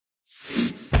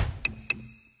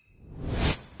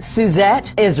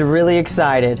Suzette is really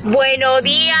excited. Buenos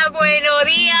días, buenos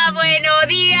días, buenos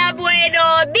días,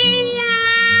 buenos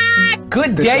días.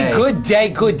 Good day, good day,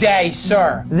 good day,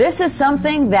 sir. This is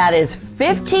something that is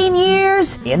 15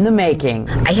 years in the making.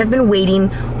 I have been waiting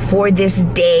for this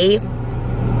day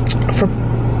for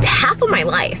half of my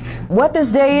life. What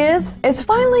this day is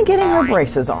finally getting her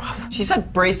braces off. She's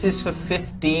had braces for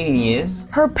 15 years.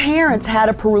 Her parents had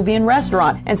a Peruvian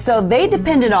restaurant, and so they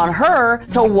depended on her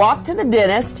to walk to the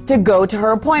dentist to go to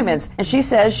her appointments. And she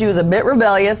says she was a bit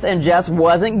rebellious and just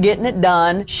wasn't getting it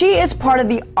done. She is part of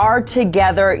the Are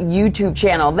Together YouTube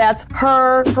channel. That's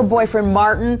her boyfriend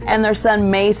Martin, and their son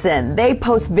Mason. They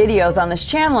post videos on this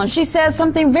channel, and she says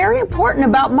something very important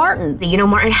about Martin. You know,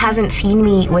 Martin hasn't seen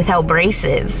me without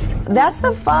braces. That's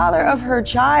the father of her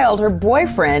child, her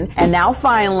boyfriend, and now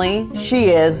finally she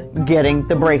is getting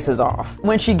the braces off.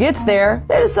 When she gets there,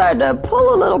 they decide to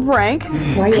pull a little prank.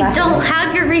 I don't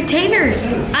have your retainers.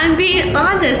 I'm being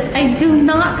honest. I do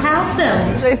not have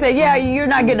them. They say, yeah, you're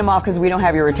not getting them off because we don't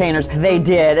have your retainers. They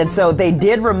did, and so they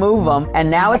did remove them, and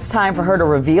now it's time for her to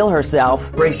reveal herself.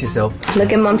 Brace yourself.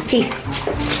 Look at Mom's teeth.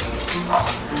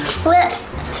 What?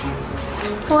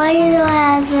 Why you don't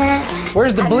have that?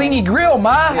 Where's the blingy grill,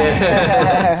 Ma?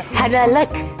 How do I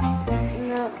look?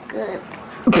 Not good.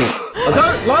 I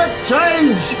don't like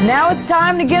change. Now it's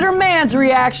time to get her man's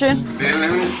reaction.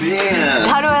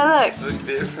 How do I look?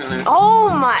 Oh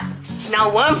my. Now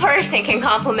one person can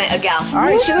compliment a gal. All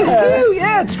right, she looks cute.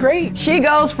 Yeah, it's great. She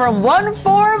goes from one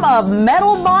form of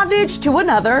metal bondage to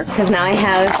another. Because now I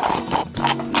have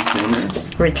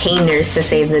retainers to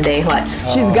save the day. Watch.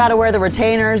 She's got to wear the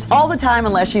retainers all the time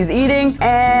unless she's eating.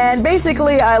 And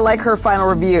basically, I like her final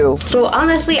review. So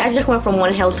honestly, I just went from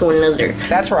one hell to another.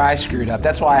 That's where I screwed up.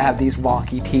 That's why I have these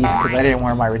wonky teeth, because I didn't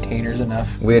wear my retainers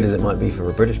enough. Weird as it might be for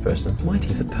a British person, my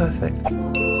teeth are perfect.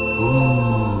 Come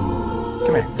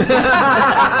here.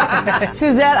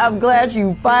 Suzette, I'm glad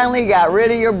you finally got rid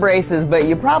of your braces, but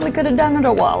you probably could have done it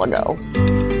a while ago.